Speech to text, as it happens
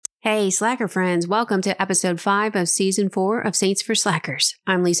Hey, Slacker friends, welcome to episode 5 of season 4 of Saints for Slackers.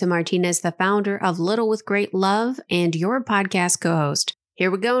 I'm Lisa Martinez, the founder of Little with Great Love and your podcast co-host.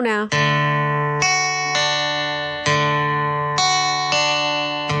 Here we go now.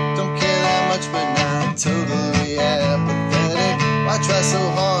 Don't care that much, but not totally apathetic. Why try so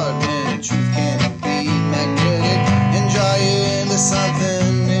hard when truth can't be magnetic and draw you into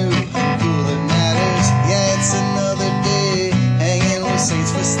something new, cool that matters? Yeah, it's another day hanging with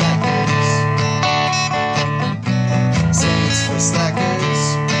Saints for Slackers. Saints for Slackers.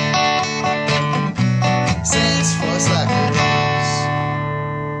 Saints for Slackers.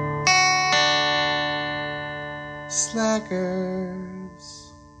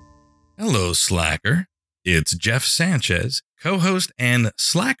 Slackers. Hello, Slacker. It's Jeff Sanchez, co-host and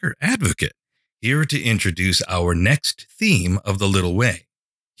Slacker advocate, here to introduce our next theme of The Little Way,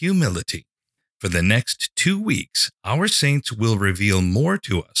 humility. For the next 2 weeks, our saints will reveal more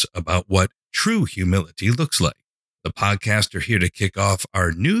to us about what true humility looks like. The podcaster here to kick off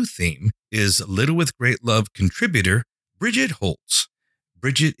our new theme is Little with Great Love contributor Bridget Holtz.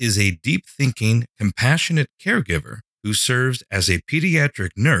 Bridget is a deep-thinking, compassionate caregiver who serves as a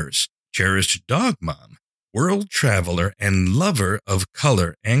pediatric nurse, cherished dog mom, world traveler, and lover of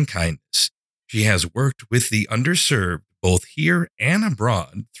color and kindness. She has worked with the underserved both here and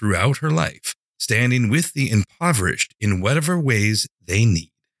abroad throughout her life, standing with the impoverished in whatever ways they need.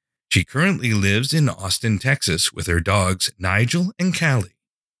 She currently lives in Austin, Texas with her dogs Nigel and Callie.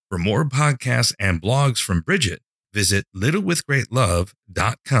 For more podcasts and blogs from Bridget, visit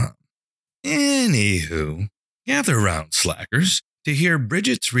littlewithgreatlove.com. Anywho, gather round, Slackers, to hear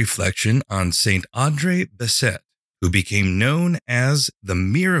Bridget's reflection on Saint Andre Bessette, who became known as the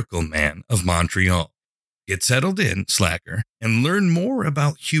Miracle Man of Montreal. Get settled in, Slacker, and learn more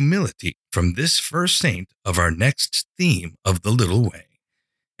about humility from this first saint of our next theme of The Little Way.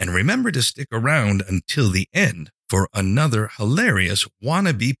 And remember to stick around until the end for another hilarious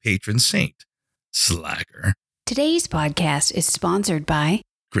wannabe patron saint, Slacker. Today's podcast is sponsored by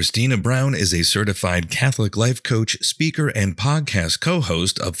Christina Brown is a certified Catholic life coach, speaker, and podcast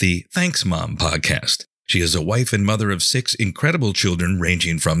co-host of the Thanks Mom podcast. She is a wife and mother of 6 incredible children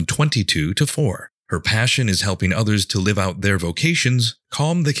ranging from 22 to 4. Her passion is helping others to live out their vocations,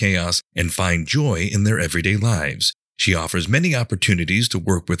 calm the chaos, and find joy in their everyday lives. She offers many opportunities to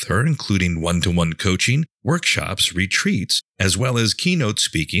work with her, including one-to-one coaching, workshops, retreats, as well as keynote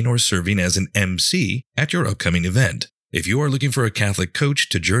speaking or serving as an MC at your upcoming event. If you are looking for a Catholic coach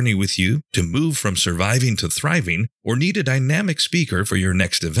to journey with you, to move from surviving to thriving, or need a dynamic speaker for your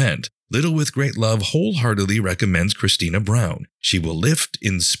next event, Little with Great Love wholeheartedly recommends Christina Brown. She will lift,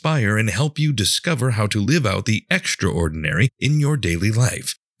 inspire, and help you discover how to live out the extraordinary in your daily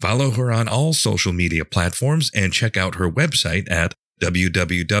life. Follow her on all social media platforms and check out her website at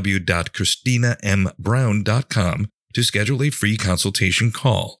www.christinambrown.com to schedule a free consultation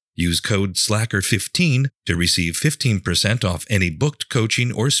call. Use code SLACKER15 to receive 15% off any booked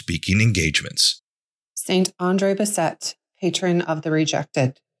coaching or speaking engagements. Saint Andre Bessette, patron of the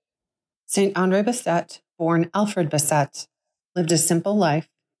rejected. Saint Andre Bessette, born Alfred Bessette, lived a simple life,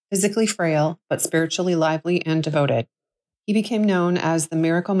 physically frail, but spiritually lively and devoted. He became known as the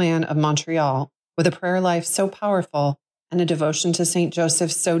Miracle Man of Montreal, with a prayer life so powerful and a devotion to Saint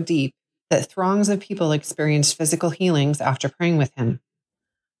Joseph so deep that throngs of people experienced physical healings after praying with him.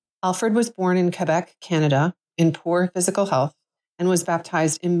 Alfred was born in Quebec, Canada, in poor physical health, and was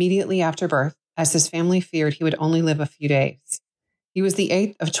baptized immediately after birth, as his family feared he would only live a few days. He was the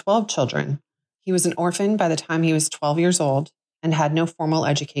 8th of 12 children. He was an orphan by the time he was 12 years old and had no formal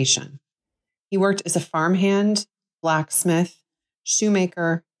education. He worked as a farmhand, blacksmith,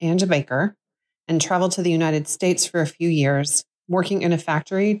 shoemaker, and a baker, and traveled to the United States for a few years, working in a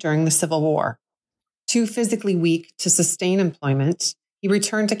factory during the Civil War. Too physically weak to sustain employment, he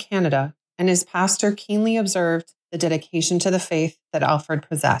returned to Canada, and his pastor keenly observed the dedication to the faith that Alfred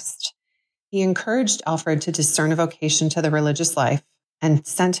possessed. He encouraged Alfred to discern a vocation to the religious life and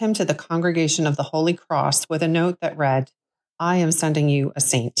sent him to the Congregation of the Holy Cross with a note that read, "I am sending you a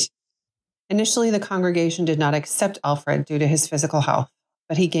saint." Initially, the congregation did not accept Alfred due to his physical health,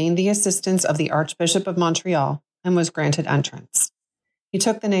 but he gained the assistance of the Archbishop of Montreal and was granted entrance. He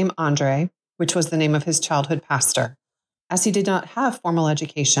took the name Andre, which was the name of his childhood pastor. As he did not have formal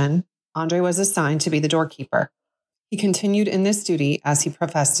education, Andre was assigned to be the doorkeeper. He continued in this duty as he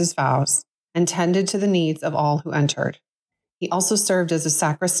professed his vows and tended to the needs of all who entered. He also served as a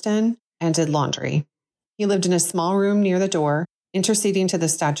sacristan and did laundry. He lived in a small room near the door, interceding to the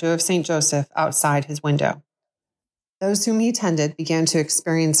statue of Saint Joseph outside his window. Those whom he tended began to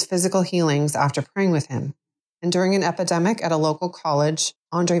experience physical healings after praying with him. and during an epidemic at a local college,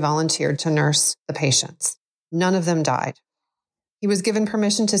 Andre volunteered to nurse the patients. None of them died. He was given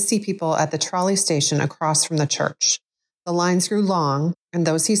permission to see people at the trolley station across from the church. The lines grew long, and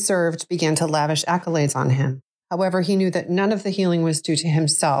those he served began to lavish accolades on him. However, he knew that none of the healing was due to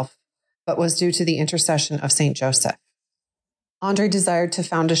himself, but was due to the intercession of St. Joseph. Andre desired to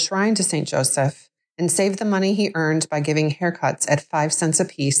found a shrine to St. Joseph and save the money he earned by giving haircuts at 5 cents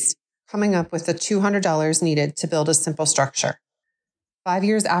apiece, coming up with the $200 needed to build a simple structure. 5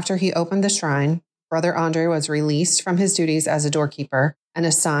 years after he opened the shrine, Brother Andre was released from his duties as a doorkeeper and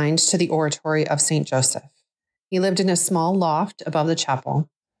assigned to the oratory of St. Joseph. He lived in a small loft above the chapel.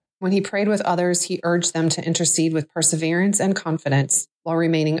 When he prayed with others, he urged them to intercede with perseverance and confidence while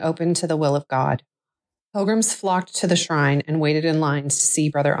remaining open to the will of God. Pilgrims flocked to the shrine and waited in lines to see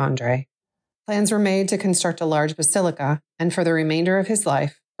Brother Andre. Plans were made to construct a large basilica, and for the remainder of his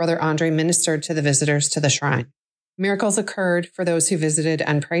life, Brother Andre ministered to the visitors to the shrine. Miracles occurred for those who visited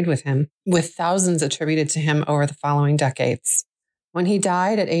and prayed with him, with thousands attributed to him over the following decades. When he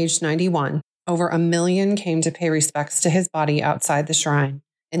died at age 91, over 1 million came to pay respects to his body outside the shrine,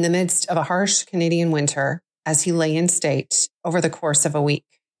 in the midst of a harsh Canadian winter, as he lay in state over the course of a week.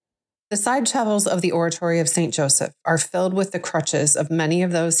 The side chapels of the Oratory of St. Joseph are filled with the crutches of many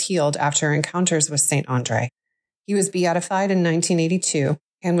of those healed after encounters with St. Andre. He was beatified in 1982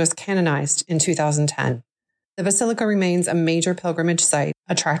 and was canonized in 2010. The basilica remains a major pilgrimage site,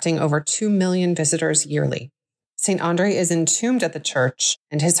 attracting over 2 million visitors yearly. St. Andre is entombed at the church,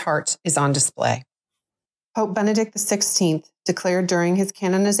 and his heart is on display. Pope Benedict XVI declared during his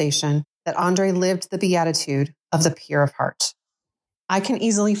canonization that Andre lived the beatitude of the pure of heart. I can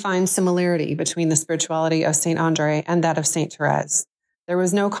easily find similarity between the spirituality of St. Andre and that of St. Therese. There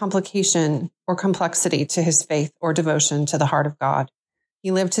was no complication or complexity to his faith or devotion to the heart of God.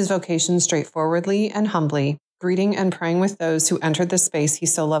 He lived his vocation straightforwardly and humbly, greeting and praying with those who entered the space he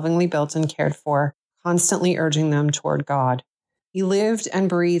so lovingly built and cared for, constantly urging them toward God. He lived and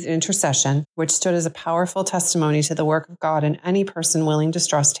breathed intercession, which stood as a powerful testimony to the work of God in any person willing to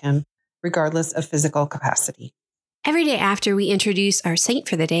trust him, regardless of physical capacity. Every day after we introduce our saint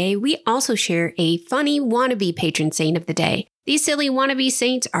for the day, we also share a funny wannabe patron saint of the day. These silly wannabe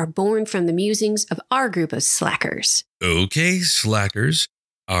saints are born from the musings of our group of slackers. Okay, slackers.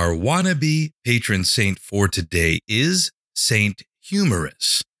 Our wannabe patron saint for today is Saint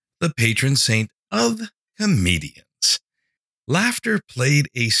Humorous, the patron saint of comedians. Laughter played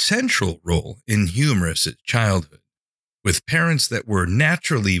a central role in Humorous's childhood. With parents that were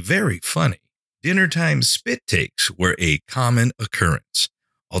naturally very funny, dinnertime spit takes were a common occurrence,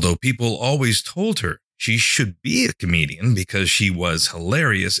 although people always told her she should be a comedian because she was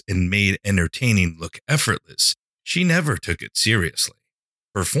hilarious and made entertaining look effortless. She never took it seriously.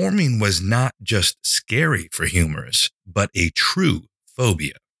 Performing was not just scary for Humorous, but a true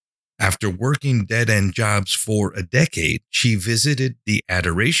phobia. After working dead-end jobs for a decade, she visited the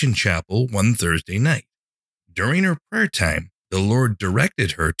Adoration Chapel one Thursday night. During her prayer time, the Lord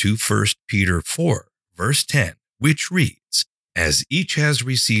directed her to 1 Peter 4, verse 10, which reads, "As each has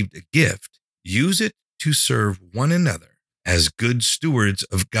received a gift, use it to serve one another as good stewards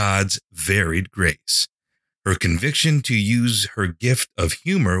of God's varied grace." Her conviction to use her gift of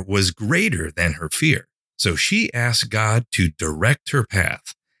humor was greater than her fear, so she asked God to direct her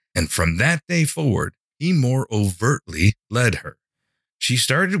path, and from that day forward, he more overtly led her. She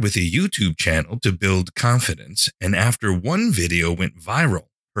started with a YouTube channel to build confidence, and after one video went viral,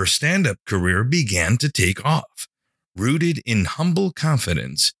 her stand-up career began to take off. Rooted in humble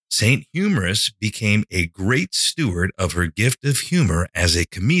confidence, Saint Humorous became a great steward of her gift of humor as a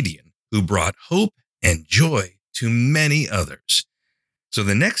comedian who brought hope and joy to many others. So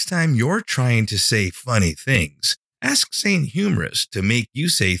the next time you're trying to say funny things, ask Saint Humorous to make you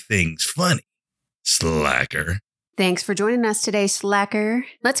say things funny. Slacker. Thanks for joining us today, Slacker.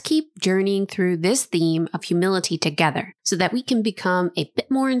 Let's keep journeying through this theme of humility together so that we can become a bit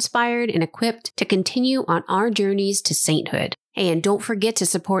more inspired and equipped to continue on our journeys to sainthood. Hey, and don't forget to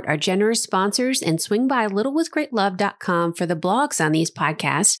support our generous sponsors and swing by littlewithgreatlove.com for the blogs on these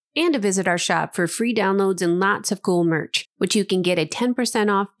podcasts and to visit our shop for free downloads and lots of cool merch, which you can get a 10%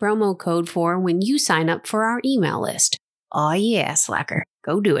 off promo code for when you sign up for our email list. Oh yeah, Slacker.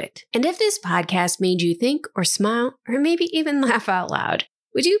 Go do it. And if this podcast made you think or smile or maybe even laugh out loud,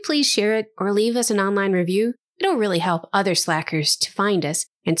 would you please share it or leave us an online review? It'll really help other slackers to find us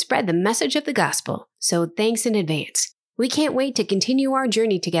and spread the message of the gospel. So thanks in advance. We can't wait to continue our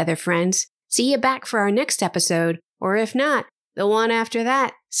journey together, friends. See you back for our next episode, or if not, the one after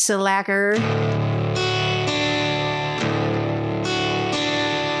that, Slacker.